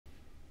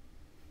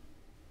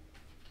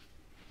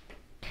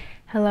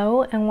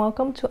Hello and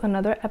welcome to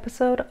another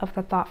episode of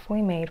the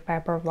Thoughtfully Made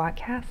Fiber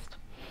Vlogcast.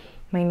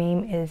 My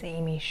name is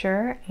Amy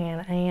Scher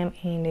and I am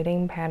a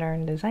knitting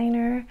pattern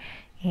designer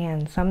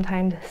and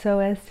sometimes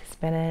sewist,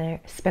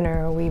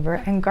 spinner, weaver,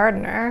 and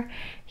gardener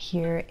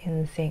here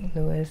in St.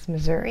 Louis,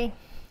 Missouri.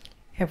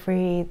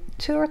 Every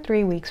 2 or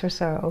 3 weeks or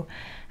so,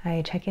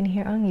 I check in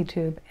here on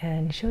YouTube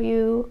and show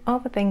you all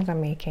the things I'm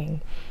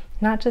making.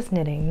 Not just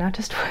knitting, not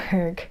just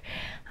work,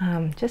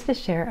 just to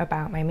share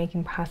about my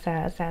making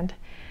process and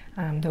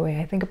the way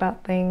I think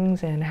about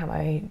things and how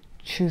I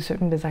choose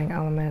certain design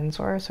elements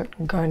or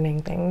certain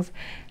gardening things,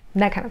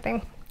 that kind of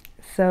thing.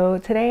 So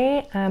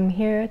today I'm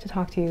here to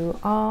talk to you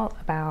all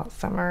about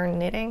summer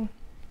knitting.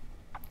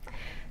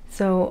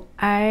 So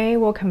I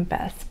will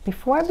confess,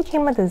 before I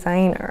became a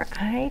designer,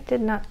 I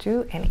did not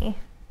do any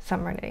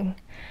summer knitting,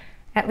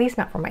 at least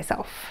not for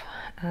myself.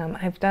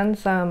 I've done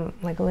some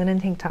like linen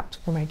tank tops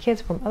for my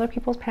kids from other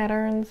people's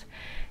patterns,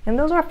 and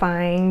those are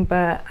fine,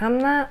 but I'm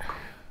not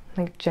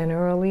like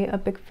generally a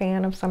big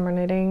fan of summer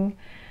knitting.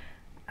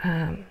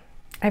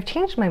 I've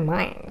changed my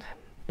mind,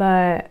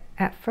 but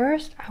at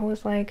first I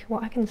was like, well,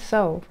 I can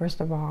sew,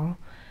 first of all,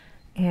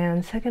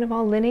 and second of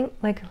all,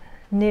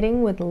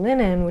 knitting with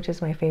linen, which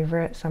is my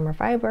favorite summer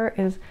fiber,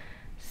 is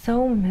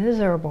so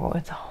miserable.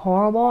 It's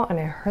horrible and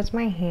it hurts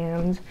my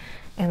hands,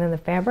 and then the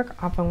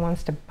fabric often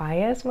wants to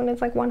bias when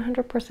it's like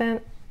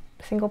 100%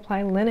 single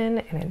ply linen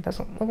and it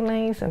doesn't look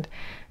nice, and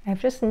I've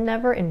just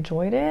never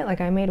enjoyed it. Like,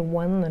 I made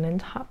one linen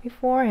top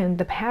before and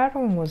the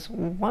pattern was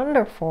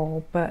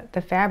wonderful, but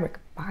the fabric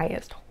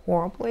biased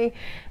horribly,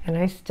 and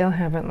I still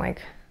haven't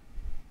like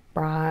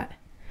brought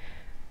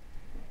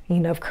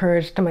enough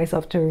courage to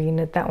myself to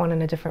reknit that one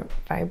in a different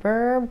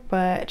fiber.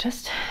 But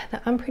just the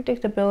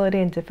unpredictability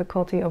and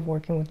difficulty of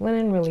working with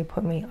linen really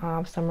put me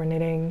off summer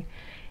knitting.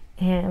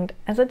 And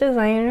as a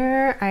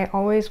designer, I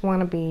always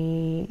want to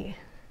be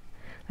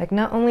like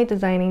not only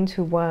designing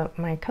to what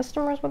my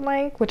customers would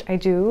like, which I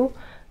do,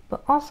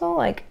 but also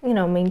like, you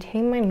know,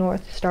 maintain my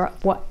North Star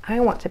of what I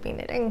want to be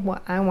knitting,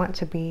 what I want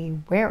to be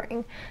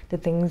wearing, the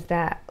things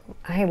that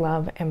I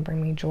love and bring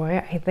me joy.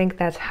 I think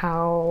that's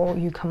how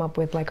you come up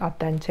with like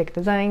authentic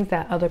designs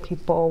that other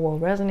people will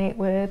resonate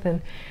with,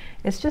 and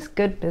it's just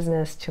good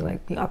business to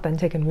like be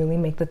authentic and really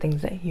make the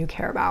things that you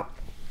care about.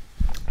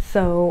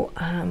 So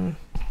I've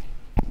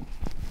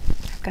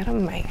got a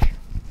mic.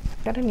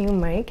 Got a new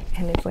mic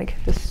and it's like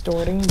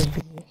distorting the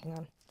video. Hang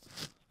on.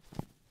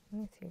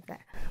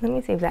 Let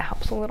me see if that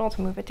helps a little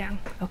to move it down.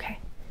 Okay.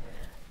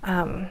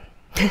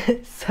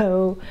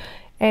 So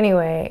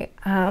anyway,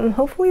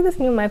 hopefully this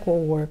new mic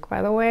will work.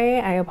 By the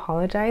way, I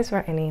apologize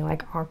for any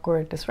like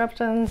awkward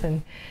disruptions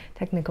and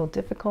technical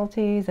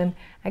difficulties. And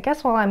I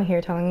guess while I'm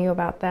here telling you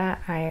about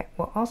that, I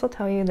will also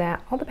tell you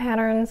that all the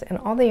patterns and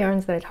all the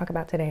yarns that I talk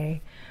about today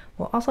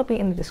will also be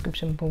in the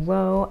description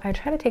below. I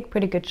try to take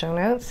pretty good show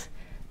notes,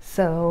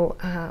 so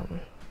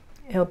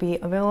it'll be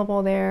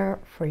available there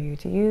for you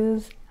to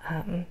use.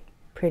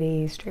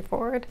 Pretty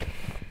straightforward.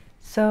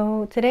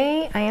 So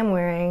today I am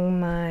wearing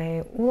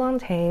my OOLONG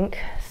tank.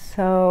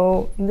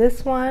 So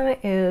this one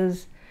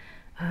is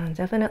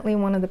definitely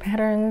one of the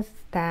patterns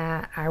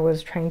that I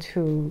was trying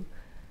to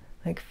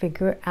like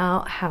figure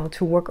out how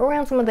to work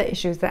around some of the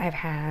issues that I've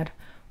had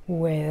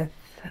with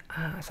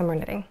summer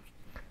knitting.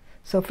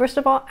 So first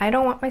of all, I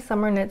don't want my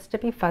summer knits to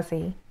be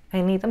fuzzy.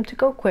 I need them to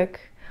go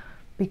quick,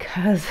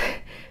 because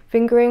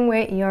fingering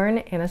weight yarn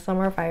in a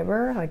summer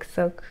fiber like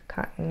silk,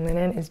 cotton,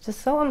 linen is just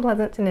so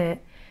unpleasant to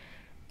knit,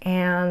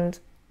 and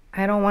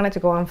I don't want it to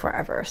go on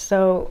forever.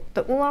 So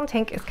the OOLONG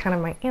tank is kind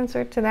of my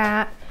answer to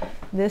that.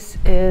 This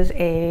is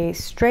a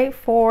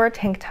straightforward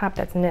tank top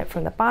that's knit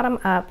from the bottom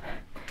up,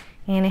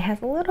 and it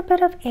has a little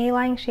bit of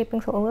A-line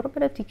shaping, so a little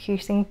bit of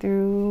decreasing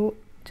through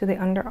to the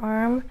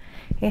underarm.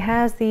 It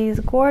has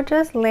these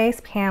gorgeous lace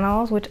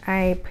panels, which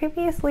I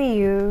previously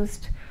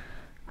used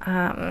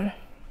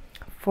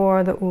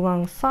for the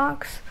OOLONG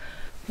socks,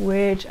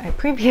 which I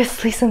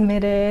previously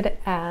submitted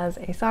as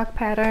a sock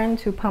pattern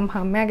to Pom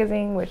Pom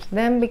magazine, which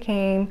then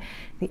became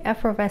the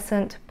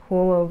effervescent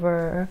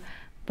pullover.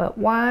 But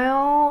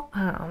while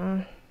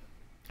I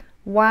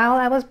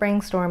was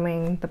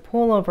brainstorming the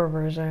pullover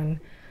version,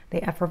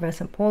 the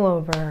effervescent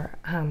pullover,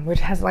 which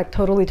has like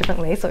totally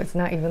different lace, so it's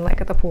not even like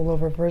the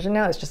pullover version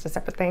now, it's just a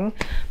separate thing.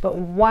 But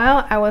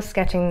while I was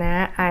sketching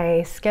that,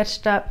 I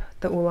sketched up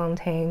the OOLONG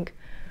tank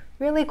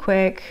really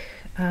quick.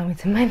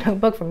 It's in my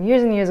notebook from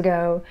years and years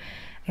ago.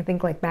 I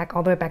think like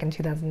all the way back in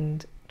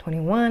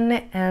 2021,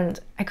 and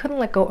I couldn't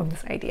let go of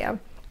this idea.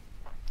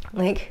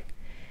 Like,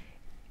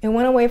 it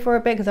went away for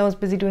a bit because I was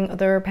busy doing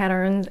other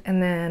patterns,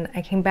 and then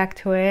I came back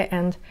to it,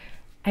 and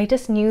I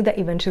just knew that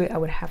eventually I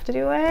would have to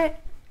do it,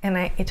 and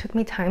it took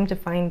me time to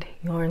find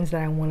yarns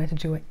that I wanted to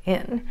do it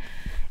in.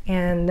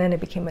 And then it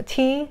became a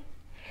tee.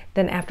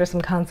 Then after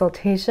some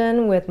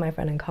consultation with my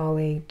friend and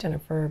colleague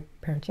Jennifer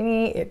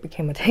Perugini, it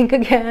became a tank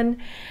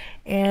again,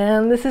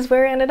 and this is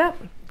where it ended up.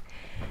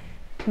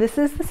 This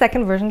is the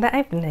second version that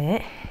I've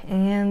knit,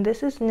 and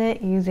this is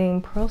knit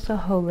using Purl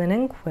Soho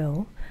Linen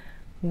Quill,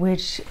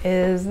 which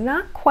is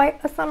not quite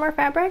a summer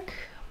fabric,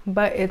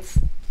 but it's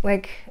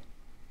like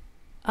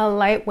a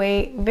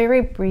lightweight,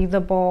 very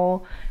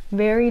breathable,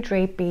 very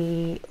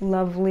drapey,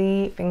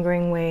 lovely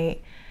fingering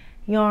weight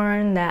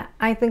yarn that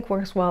I think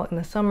works well in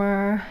the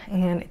summer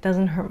and it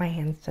doesn't hurt my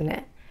hands to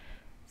knit.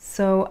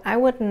 So I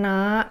would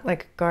not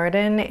like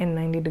garden in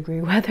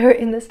 90-degree weather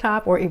in this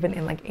top, or even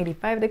in like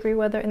 85-degree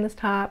weather in this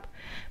top,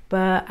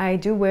 but I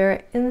do wear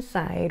it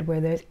inside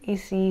where there's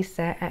AC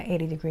set at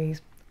 80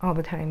 degrees all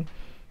the time,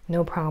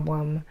 no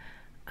problem.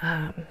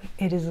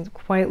 It is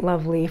quite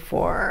lovely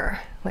for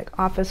like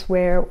office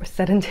wear or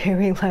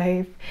sedentary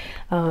life.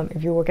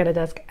 If you work at a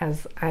desk,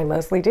 as I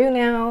mostly do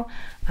now,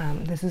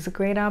 this is a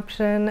great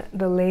option.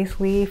 The lace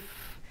leaf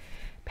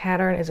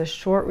pattern is a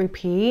short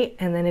repeat,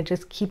 and then it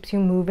just keeps you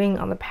moving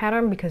on the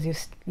pattern because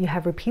you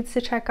have repeats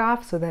to check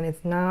off, so then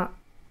it's not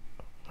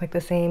like the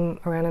same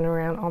around and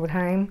around all the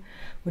time,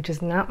 which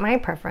is not my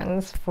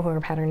preference for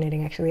pattern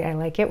knitting. Actually, I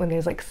like it when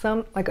there's like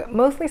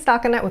mostly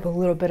stockinette with a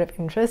little bit of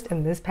interest,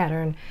 and this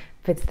pattern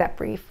fits that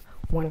brief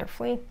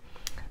wonderfully.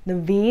 The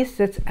V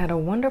sits at a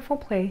wonderful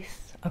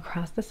place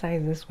across the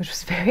sizes, which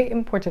was very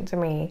important to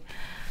me.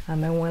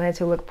 I wanted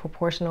to look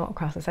proportional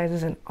across the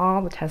sizes, and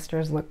all the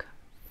testers look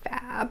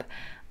fab.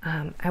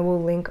 I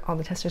will link all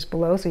the testers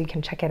below so you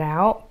can check it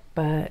out,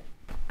 but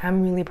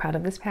I'm really proud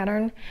of this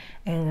pattern,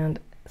 and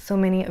so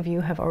many of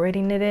you have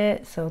already knit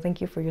it, so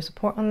thank you for your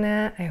support on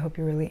that. I hope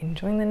you're really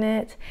enjoying the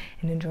knit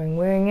and enjoying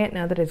wearing it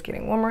now that it's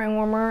getting warmer and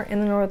warmer in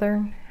the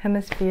northern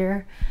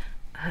hemisphere.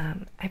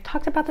 I've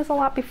talked about this a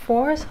lot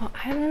before, so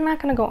I'm not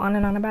going to go on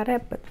and on about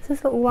it, but this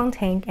is the Oolong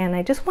tank, and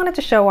I just wanted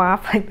to show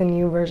off like the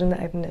new version that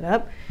I've knit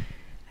up.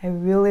 I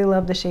really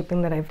love the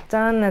shaping that I've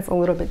done. That's a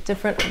little bit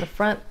different on the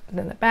front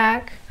than the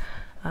back,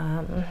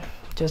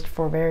 just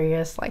for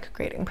various like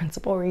grading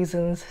principle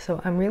reasons.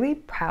 So I'm really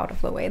proud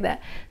of the way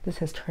that this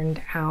has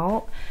turned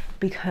out,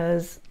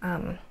 because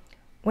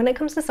when it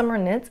comes to summer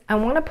knits, I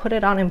want to put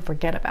it on and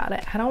forget about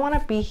it. I don't want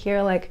to be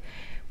here like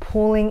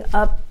pulling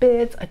up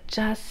bits,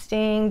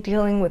 adjusting,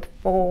 dealing with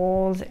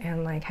folds,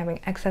 and like having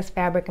excess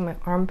fabric in my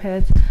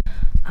armpits.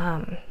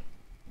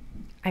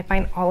 I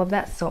find all of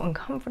that so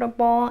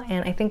uncomfortable,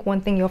 and I think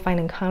one thing you'll find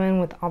in common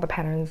with all the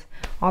patterns,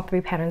 all three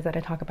patterns that I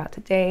talk about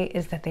today,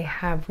 is that they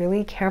have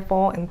really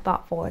careful and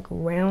thoughtful, like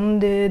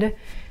rounded,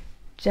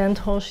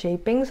 gentle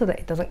shaping so that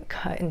it doesn't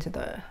cut into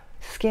the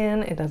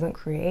skin. It doesn't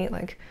create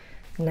like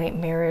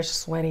nightmarish,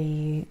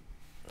 sweaty,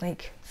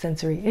 like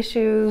sensory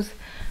issues.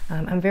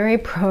 I'm very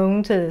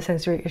prone to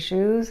sensory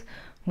issues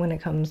when it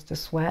comes to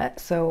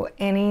sweat, so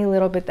any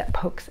little bit that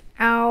pokes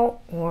out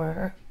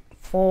or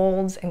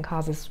folds and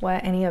causes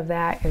sweat, any of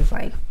that is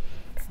like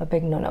a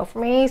big no-no for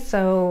me.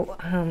 So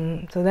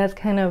so that's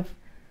kind of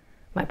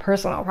my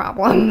personal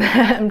problem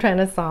that I'm trying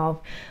to solve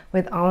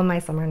with all of my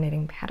summer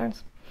knitting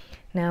patterns.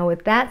 Now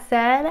with that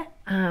said,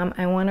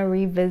 I want to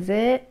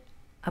revisit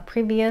a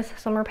previous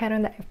summer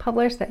pattern that I've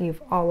published that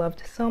you've all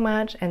loved so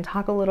much and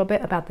talk a little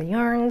bit about the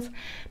yarns,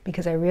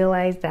 because I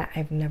realized that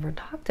I've never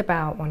talked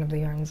about one of the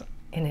yarns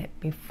in it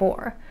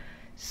before.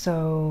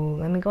 So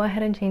let me go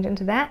ahead and change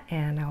into that,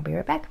 and I'll be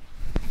right back.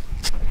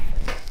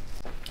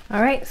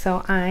 All right,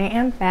 so I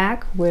am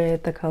back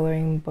with the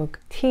Coloring Book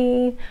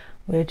T,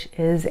 which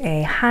is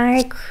a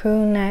high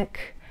crew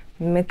neck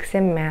mix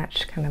and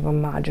match, kind of a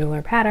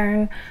modular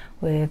pattern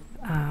with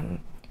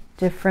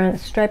different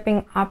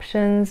striping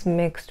options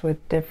mixed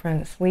with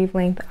different sleeve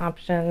length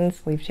options,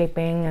 sleeve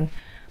shaping, and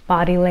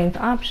body length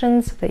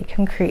options so that you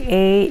can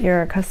create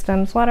your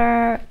custom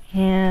sweater.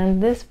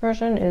 And this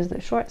version is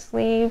the short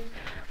sleeve,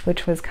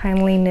 which was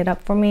kindly knit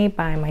up for me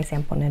by my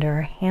sample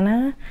knitter,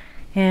 Hannah.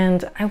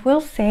 And I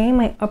will say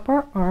my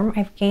upper arm,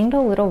 I've gained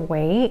a little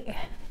weight,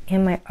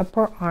 and my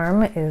upper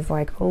arm is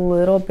like a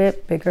little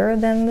bit bigger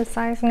than the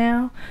size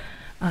now.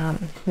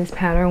 This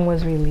pattern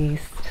was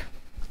released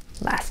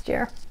last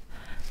year,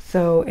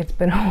 so it's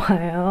been a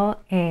while,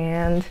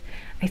 and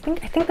I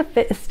think the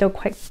fit is still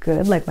quite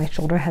good. Like my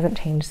shoulder hasn't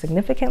changed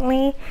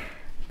significantly,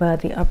 but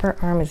the upper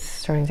arm is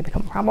starting to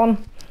become a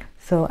problem.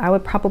 So I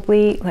would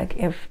probably, like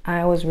if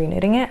I was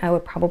reknitting it, I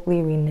would probably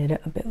reknit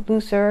it a bit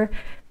looser,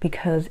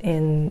 because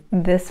in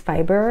this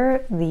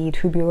fiber, the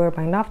tubular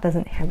bind off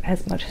doesn't have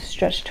as much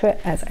stretch to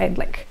it as I'd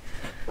like.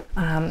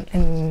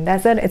 And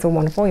that said, it's a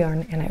wonderful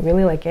yarn and I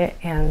really like it.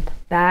 And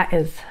that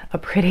is a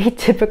pretty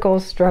typical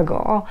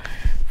struggle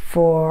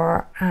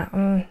for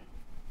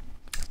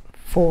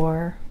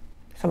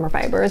summer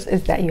fibers,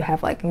 is that you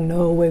have like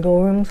no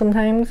wiggle room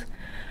sometimes.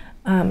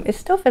 It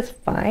still fits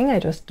fine. I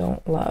just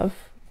don't love,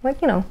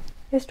 like, you know,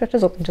 it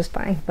stretches open just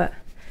fine, but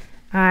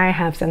I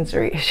have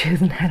sensory issues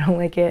and I don't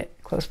like it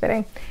close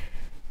fitting.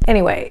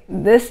 Anyway,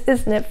 this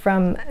is knit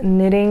from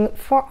Knitting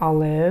for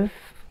Olive.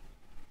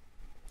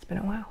 It's been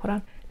a while, hold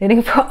on.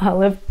 Knitting for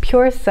Olive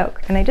Pure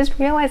Silk. And I just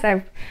realized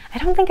I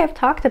don't think I've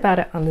talked about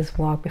it on this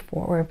vlog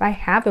before, or if I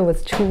have, it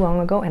was too long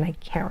ago and I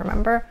can't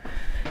remember.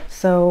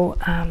 So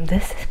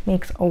this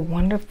makes a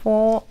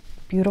wonderful,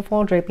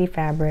 beautiful drapey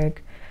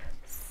fabric.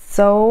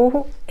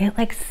 So it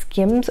like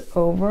skims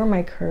over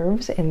my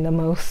curves in the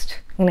most,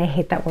 and I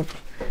hate that word,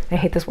 I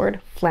hate this word,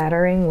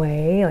 flattering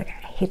way. Like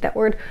I hate that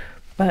word,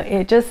 but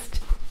it just,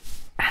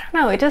 I don't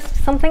don't know, it just,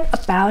 something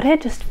about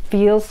it just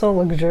feels so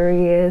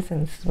luxurious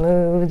and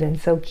smooth and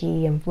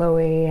silky and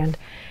flowy, and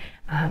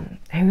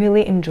I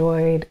really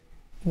enjoyed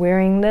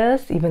wearing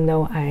this, even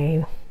though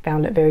I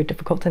found it very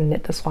difficult to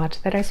knit the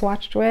swatch that I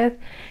swatched with,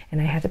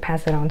 and I had to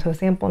pass it on to a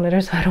sample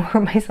knitter so I don't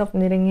hurt myself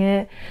knitting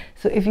it.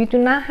 So if you do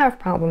not have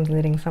problems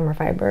knitting summer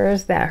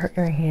fibers that hurt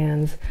your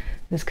hands,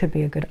 this could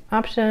be a good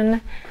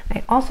option.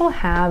 I also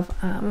have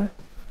a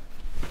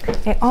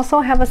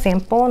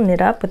sample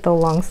knit up with the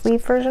long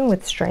sleeve version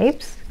with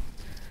stripes.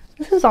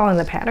 This is all in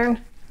the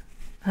pattern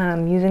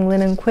using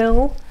Linen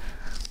Quill.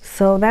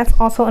 So that's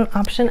also an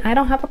option. I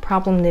don't have a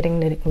problem knitting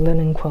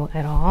Linen Quill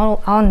at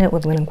all. I'll knit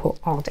with Linen Quill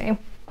all day.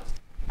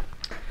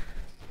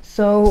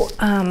 So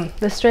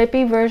the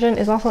stripy version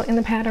is also in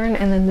the pattern,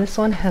 and then this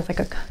one has like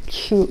a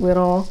cute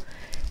little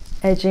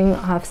edging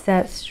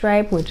offset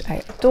stripe, which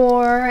I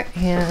adore,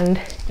 and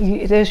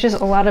there's just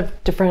a lot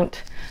of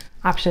different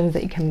options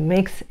that you can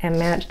mix and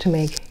match to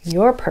make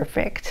your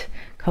perfect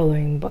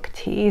coloring book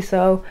tee.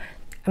 So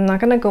I'm not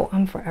gonna go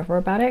on forever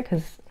about it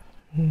because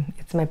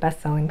it's my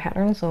best-selling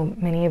pattern, so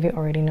many of you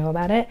already know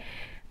about it,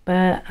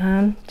 but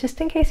just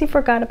in case you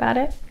forgot about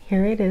it,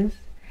 here it is.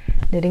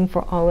 Knitting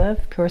for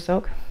Olive, pure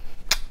silk.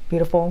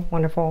 Beautiful,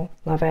 wonderful,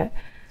 love it.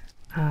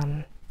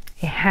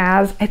 It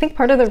has, I think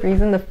part of the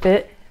reason the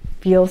fit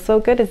feels so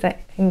good is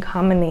that in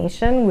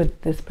combination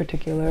with this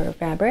particular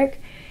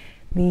fabric,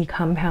 the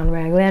compound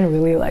raglan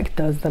really like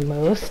does the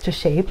most to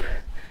shape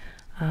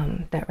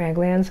that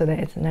raglan so that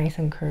it's nice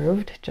and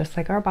curved, just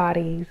like our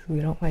bodies. We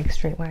don't like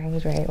straight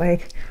lines, right?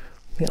 Like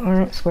we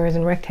aren't squares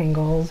and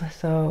rectangles.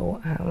 So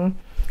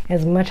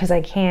as much as I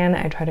can,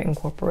 I try to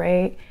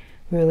incorporate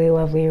really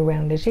lovely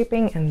rounded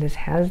shaping, and this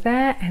has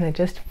that, and it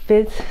just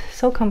fits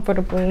so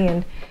comfortably.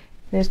 And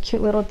there's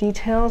cute little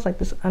details like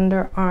this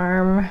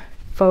underarm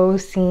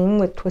faux seam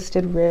with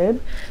twisted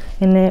rib,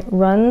 and it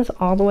runs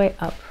all the way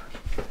up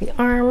the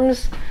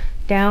arms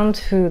down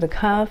to the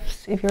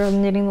cuffs. If you're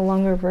knitting the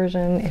longer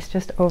version, it's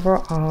just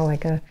overall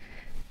like a,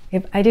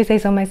 if I do say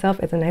so myself,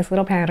 it's a nice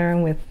little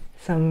pattern with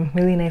some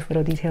really nice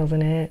little details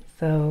in it.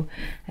 So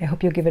I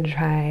hope you'll give it a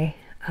try.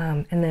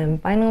 And then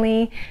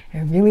finally,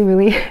 I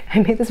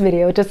made this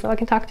video just so I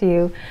can talk to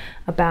you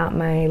about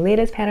my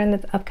latest pattern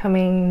that's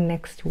upcoming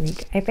next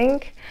week, I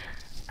think.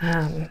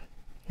 Let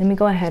me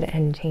go ahead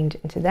and change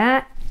into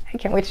that. I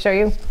can't wait to show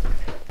you.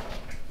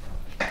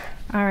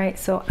 All right,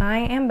 so I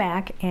am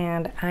back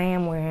and I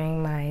am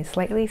wearing my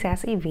Slightly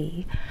Sassy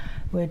V,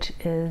 which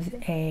is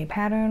a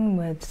pattern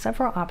with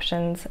several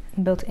options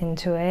built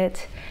into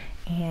it.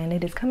 And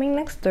it is coming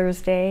next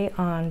Thursday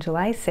on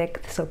July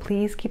 6th, so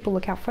please keep a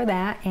lookout for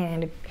that.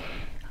 And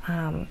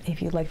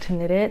if you'd like to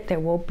knit it, there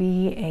will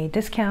be a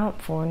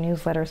discount for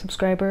newsletter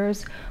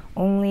subscribers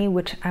only,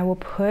 which I will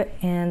put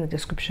in the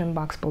description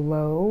box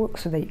below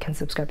so that you can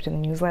subscribe to the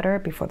newsletter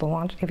before the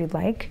launch if you'd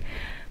like.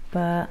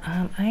 But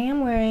I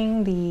am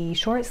wearing the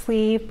short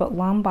sleeve but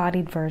long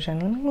bodied version.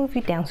 Let me move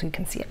you down so you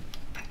can see it.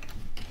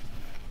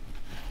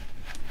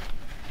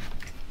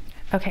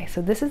 Okay,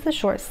 so this is the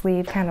short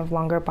sleeve, kind of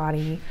longer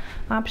body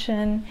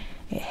option.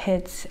 It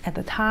hits at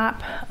the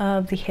top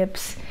of the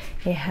hips.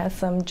 It has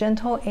some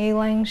gentle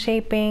A-line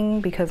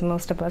shaping because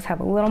most of us have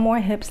a little more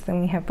hips than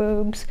we have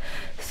boobs.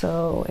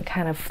 So it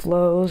kind of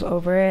flows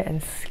over it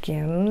and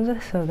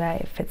skims so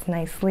that it fits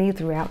nicely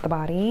throughout the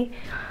body.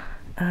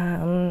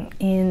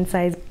 In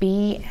size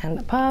B and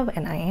above,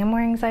 and I am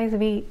wearing size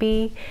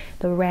B,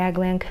 the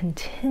raglan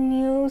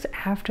continues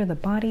after the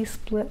body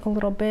split a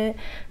little bit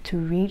to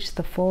reach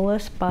the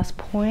fullest bust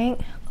point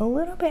a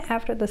little bit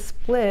after the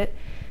split,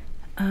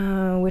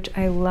 which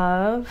I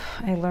love.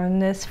 I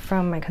learned this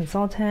from my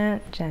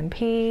consultant, Jen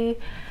P.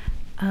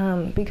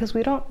 Because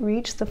we don't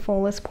reach the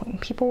fullest point.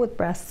 People with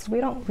breasts, we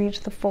don't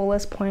reach the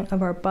fullest point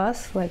of our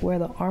bust, like where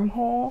the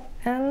armhole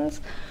ends.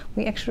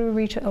 We actually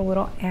reach it a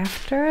little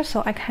after,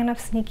 so I kind of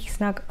sneaky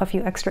snuck a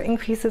few extra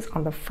increases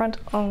on the front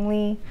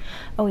only.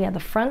 Oh yeah,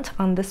 the front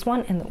on this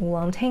one in the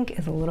oolong tank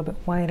is a little bit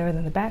wider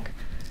than the back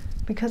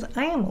because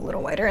I am a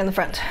little wider in the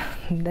front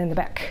than the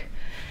back.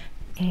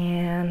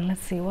 And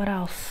let's see what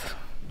else.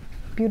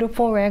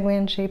 Beautiful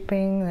raglan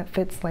shaping that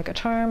fits like a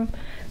charm.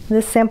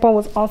 This sample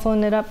was also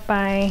knit up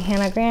by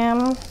Hannah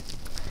Graham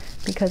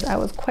because I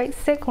was quite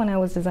sick when I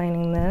was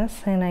designing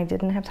this and I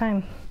didn't have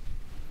time.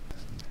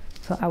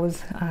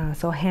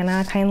 So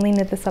Hannah kindly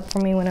knit this up for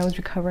me when I was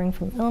recovering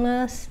from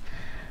illness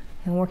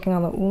and working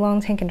on the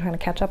oolong tank and trying to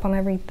catch up on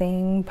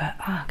everything. But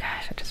oh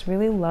gosh, I just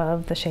really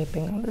love the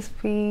shaping on this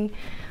V,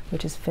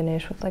 which is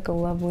finished with like a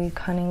lovely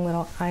cunning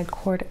little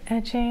I-cord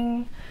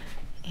edging.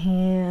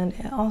 And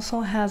it also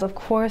has, of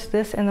course,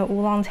 this and the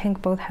oolong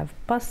tank both have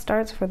bust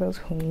starts for those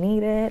who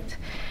need it.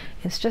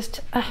 It's just,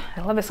 I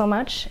love it so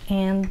much.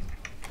 And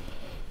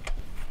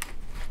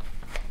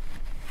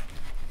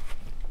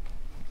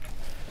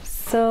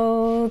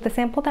so the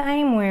sample that I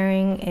am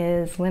wearing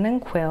is Linen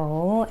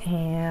Quill,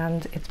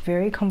 and it's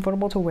very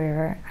comfortable to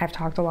wear. I've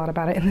talked a lot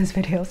about it in this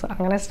video, so I'm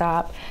gonna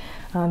stop.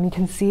 You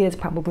can see it's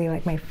probably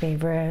like my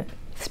favorite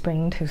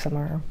spring to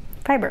summer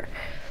fiber.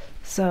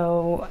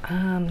 So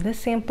this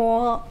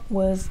sample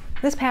was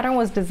this pattern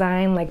was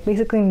designed like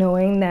basically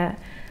knowing that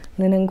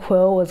Linen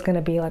Quill was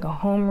gonna be like a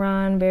home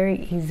run,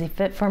 very easy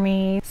fit for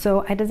me.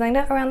 So I designed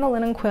it around the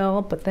Linen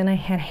Quill, but then I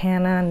had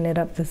Hannah knit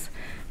up this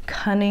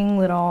cunning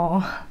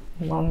little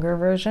longer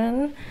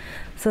version.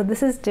 So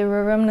this is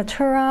Rerum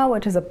Natura,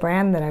 which is a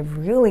brand that I've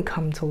really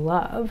come to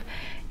love.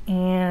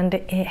 And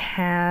it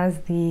has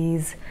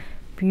these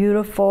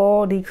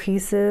beautiful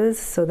decreases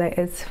so that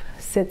it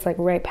sits like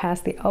right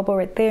past the elbow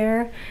right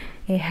there.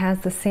 It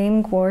has the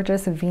same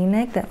gorgeous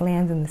V-neck that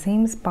lands in the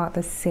same spot,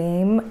 the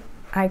same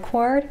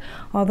I-cord,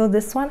 although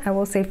this one I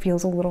will say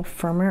feels a little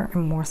firmer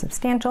and more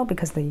substantial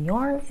because the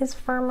yarn is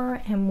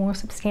firmer and more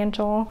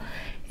substantial.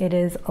 It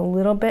is a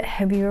little bit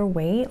heavier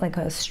weight, like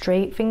a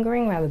straight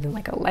fingering rather than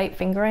like a light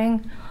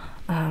fingering.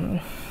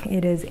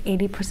 It is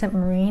 80%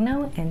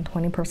 merino and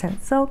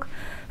 20% silk,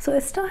 so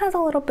it still has a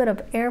little bit of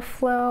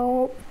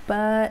airflow,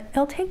 but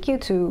it'll take you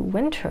to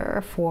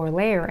winter for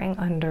layering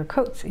under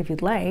coats if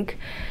you'd like.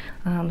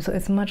 So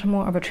it's much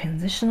more of a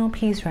transitional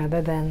piece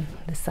rather than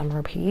the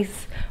summer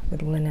piece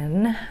with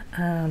linen.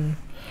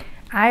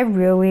 I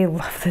really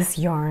love this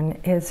yarn.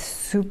 It's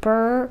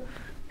super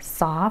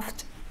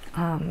soft,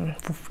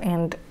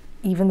 and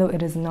even though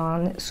it is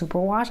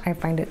non-superwash, I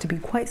find it to be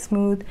quite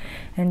smooth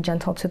and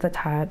gentle to the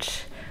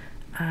touch.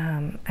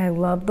 I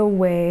love the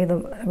way the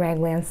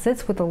raglan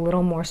sits with a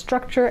little more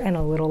structure and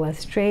a little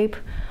less drape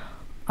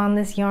on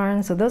this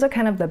yarn. So those are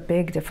kind of the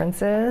big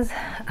differences.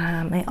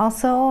 I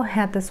also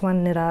had this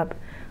one knit up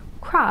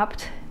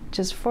cropped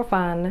just for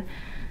fun.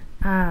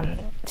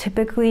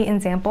 Typically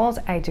in samples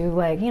I do,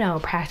 like, you know,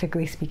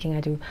 practically speaking,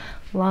 I do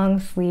long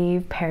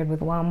sleeve paired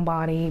with long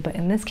body, but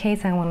in this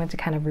case I wanted to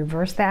kind of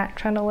reverse that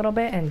trend a little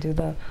bit and do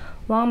the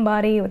long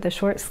body with the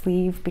short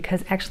sleeve,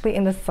 because actually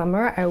in the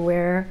summer I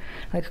wear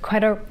like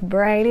quite a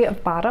variety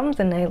of bottoms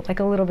and I like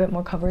a little bit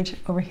more coverage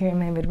over here in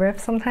my midriff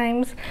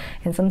sometimes,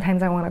 and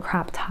sometimes I want a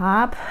crop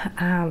top.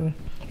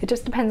 It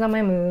just depends on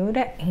my mood,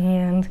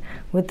 and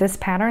with this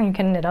pattern you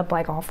can knit up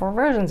like all 4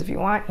 versions if you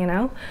want, you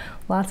know.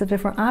 Lots of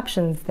different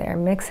options there,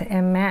 mix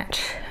and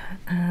match.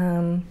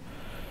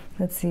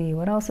 Let's see,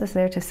 what else is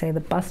there to say?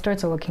 The bust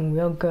darts are looking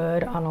real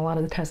good on a lot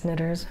of the test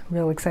knitters.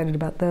 Real excited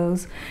about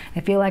those. I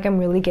feel like I'm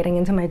really getting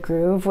into my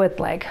groove with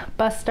like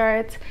bust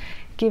darts,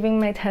 giving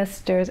my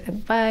testers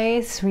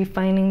advice,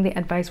 refining the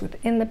advice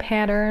within the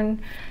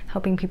pattern,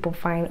 helping people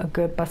find a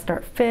good bust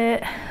dart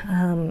fit.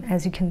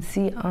 As you can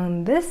see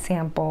on this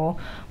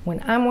sample,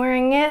 when I'm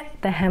wearing it,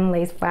 the hem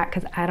lays flat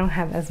because I don't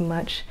have as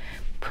much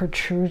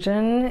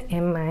protrusion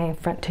in my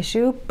front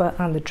tissue, but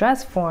on the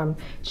dress form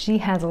she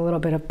has a little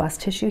bit of bust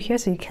tissue here,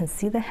 so you can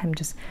see the hem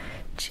just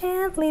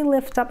gently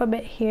lift up a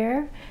bit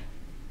here,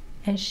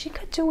 and she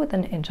could do with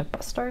an inch of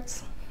bust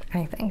darts,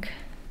 I think.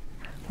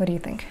 What do you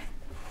think?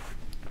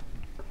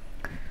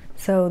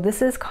 So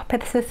this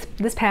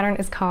pattern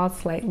is called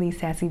Slightly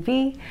Sassy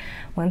V.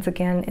 Once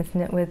again, it's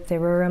knit with the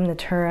Rerum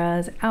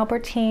Natura's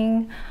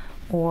Albertine,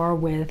 or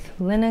with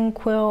Linen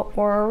Quill,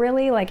 or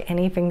really like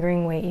any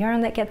fingering weight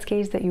yarn that gets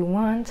gauged that you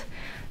want.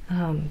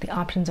 The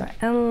options are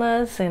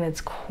endless, and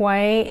it's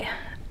quite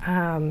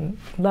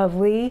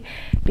lovely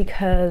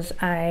because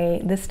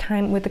this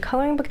time with the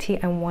coloring book tee,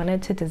 I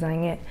wanted to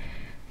design it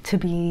to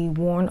be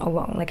worn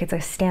alone, like it's a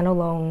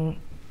standalone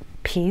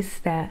piece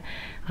that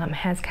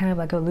has kind of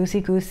like a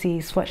loosey-goosey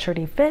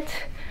sweatshirty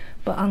fit.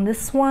 But on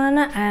this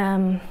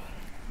one,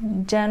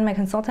 Jen, my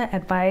consultant,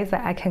 advised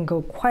that I can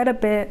go quite a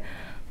bit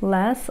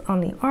less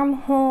on the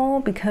armhole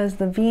because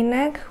the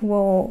V-neck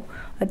will,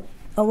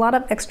 a lot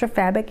of extra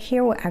fabric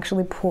here will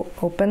actually pull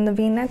open the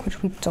V-neck,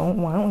 which we don't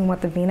want. We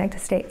want the V-neck to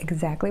stay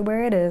exactly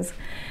where it is.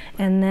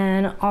 And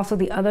then also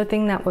the other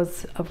thing that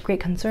was of great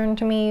concern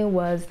to me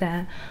was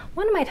that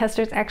one of my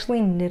testers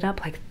actually knit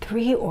up like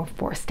 3 or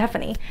 4,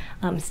 Stephanie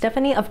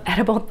of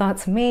Edible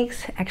Thoughts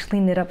Makes actually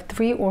knit up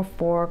 3 or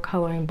 4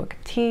 coloring book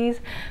tees,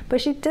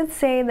 but she did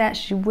say that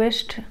she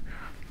wished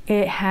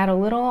it had a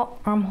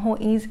little armhole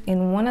ease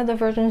in one of the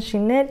versions she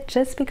knit,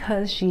 just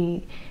because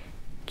she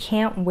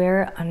can't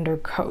wear it under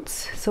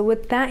coats. So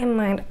with that in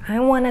mind, I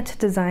wanted to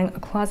design a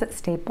closet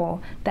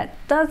staple that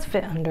does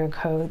fit under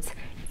coats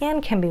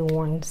and can be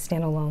worn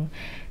standalone.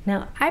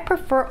 Now, I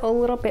prefer a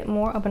little bit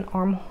more of an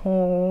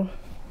armhole,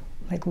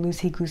 like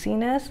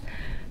loosey-goosiness,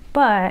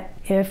 but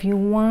if you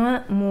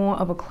want more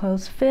of a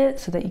close fit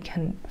so that you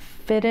can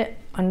fit it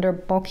under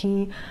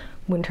bulky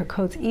winter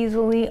coats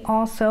easily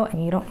also,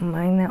 and you don't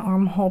mind that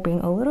armhole being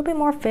a little bit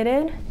more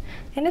fitted,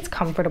 and it's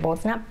comfortable,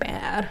 it's not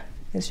bad,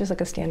 it's just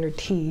like a standard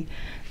tee,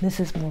 this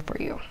is more for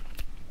you.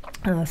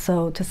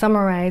 So to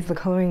summarize, the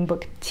coloring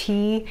book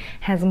tee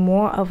has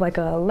more of like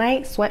a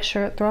light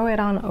sweatshirt, throw it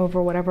on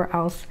over whatever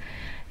else,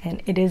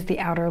 and it is the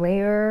outer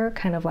layer,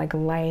 kind of like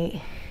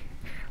light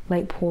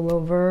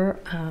pullover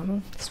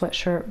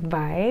sweatshirt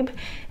vibe.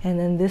 And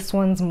then this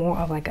one's more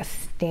of like a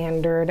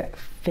standard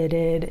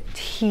fitted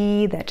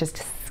tee that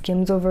just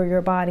skims over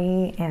your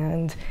body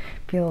and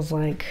feels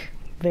like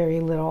very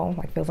little,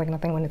 like feels like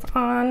nothing when it's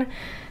on.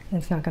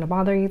 It's not going to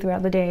bother you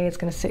throughout the day. It's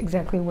going to sit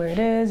exactly where it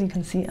is. You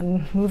can see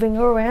I'm moving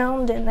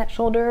around, and that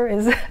shoulder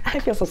is I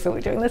feel so silly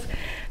doing this,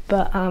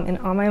 But in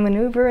all my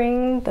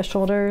maneuvering, the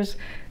shoulders,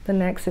 the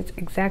neck sits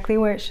exactly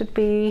where it should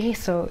be.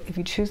 So if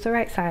you choose the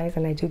right size,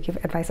 and I do give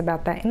advice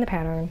about that in the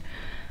pattern,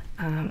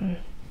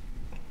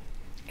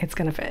 it's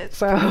gonna fit.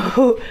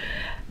 So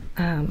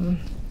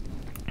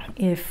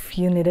if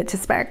you knit it to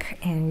spec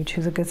and you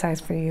choose a good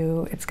size for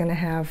you,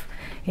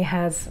 it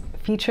has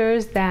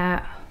features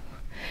that,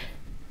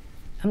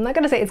 I'm not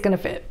gonna say it's gonna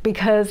fit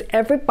because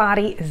every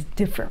body is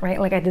different, right?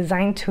 Like I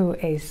designed to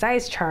a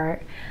size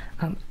chart.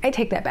 I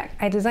take that back.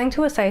 I designed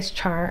to a size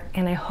chart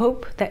and I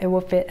hope that it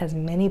will fit as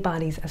many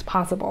bodies as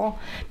possible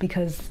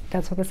because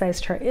that's what the size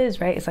chart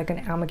is, right? It's like an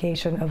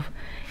amalgamation of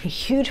a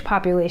huge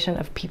population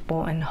of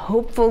people, and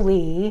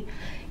hopefully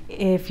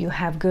if you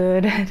have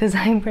good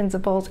design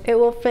principles, it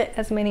will fit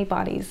as many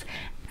bodies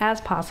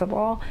as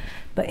possible.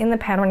 But in the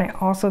pattern, I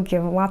also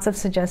give lots of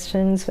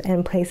suggestions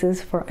and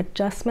places for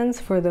adjustments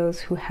for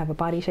those who have a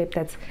body shape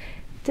that's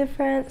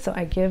different. So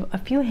I give a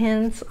few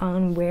hints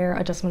on where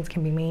adjustments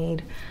can be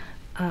made.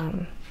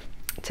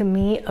 To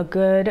me, a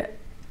good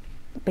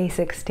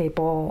basic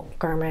staple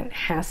garment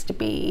has to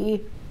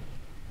be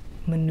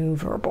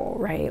maneuverable,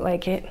 right?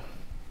 Like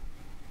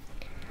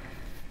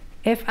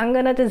if I'm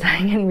gonna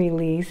design and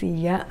release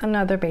yet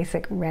another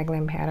basic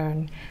raglan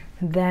pattern,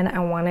 then I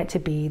want it to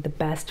be the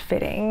best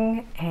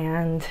fitting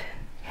and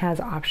has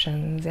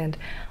options and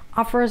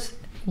offers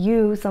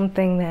you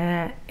something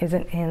that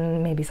isn't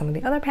in maybe some of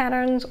the other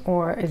patterns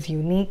or is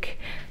unique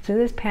to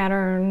this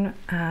pattern.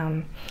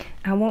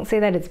 I won't say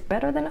that it's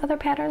better than other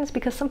patterns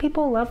because some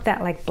people love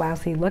that like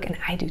blousey look, and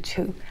I do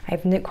too.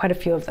 I've knit quite a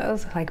few of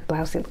those like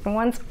blousey looking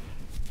ones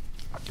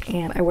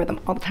and I wear them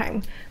all the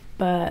time.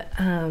 But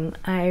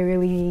I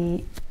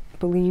really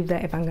believe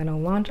that if I'm going to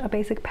launch a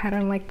basic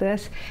pattern like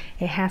this,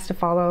 it has to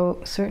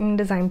follow certain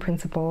design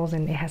principles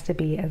and it has to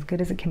be as good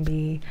as it can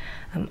be.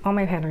 All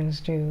my patterns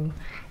do.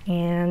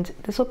 And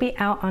this will be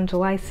out on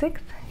July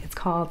 6th. It's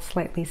called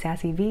Slightly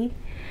Sassy V.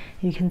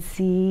 You can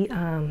see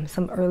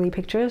some early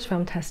pictures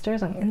from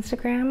testers on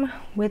Instagram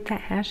with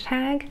that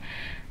hashtag.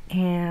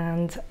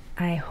 And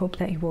I hope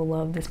that you will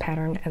love this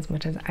pattern as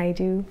much as I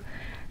do.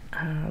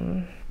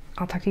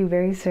 I'll talk to you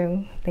very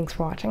soon. Thanks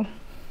for watching.